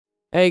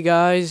Hey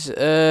guys,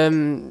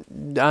 and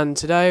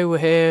today we're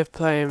here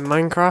playing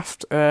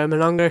Minecraft, and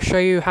I'm going to show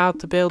you how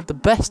to build the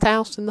best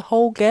house in the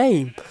whole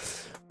game.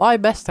 By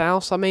best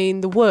house, I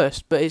mean the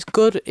worst, but it's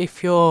good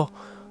if you're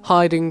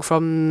hiding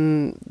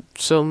from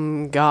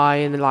some guy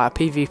in like a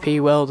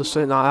PvP world or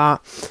something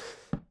like that.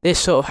 This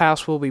sort of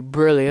house will be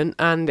brilliant,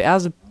 and it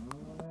has a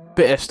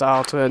bit of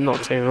style to it,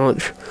 not too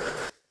much.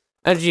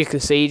 As you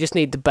can see, you just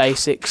need the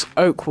basics: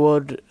 oak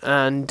wood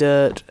and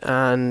dirt,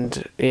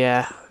 and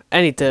yeah.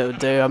 Any dirt would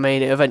do. I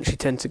mean, it eventually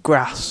turns to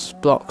grass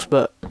blocks,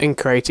 but in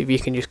creative you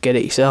can just get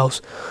it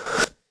yourselves.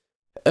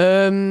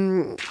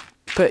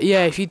 But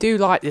yeah, if you do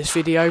like this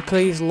video,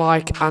 please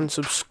like and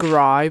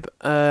subscribe.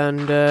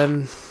 And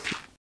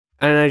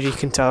as you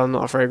can tell, I'm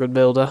not a very good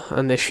builder,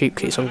 and this sheep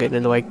keeps on getting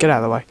in the way. Get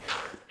out of the way.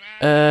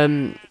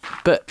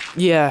 But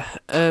yeah,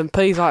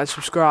 please like and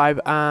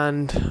subscribe,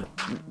 and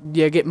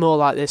yeah, get more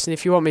like this. And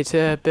if you want me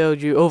to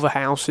build you other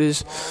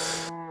houses,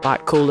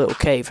 like cool little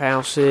cave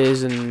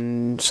houses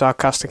and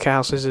sarcastic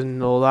houses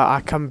and all that,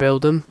 I can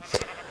build them.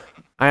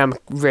 I am a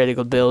really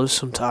good builder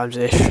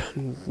sometimes-ish.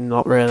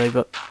 Not really,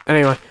 but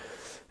anyway.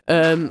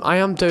 I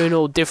am doing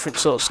all different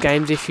sorts of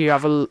games. If you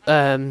have a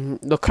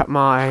look at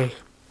my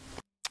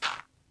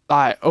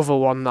other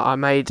one that I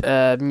made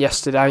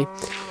yesterday,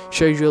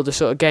 shows you all the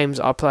sort of games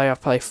that I play. I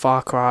play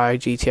Far Cry,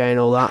 GTA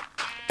and all that.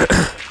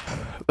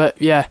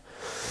 But yeah.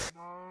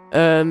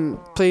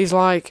 Please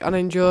like and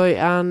enjoy,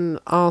 and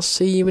I'll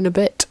see you in a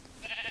bit.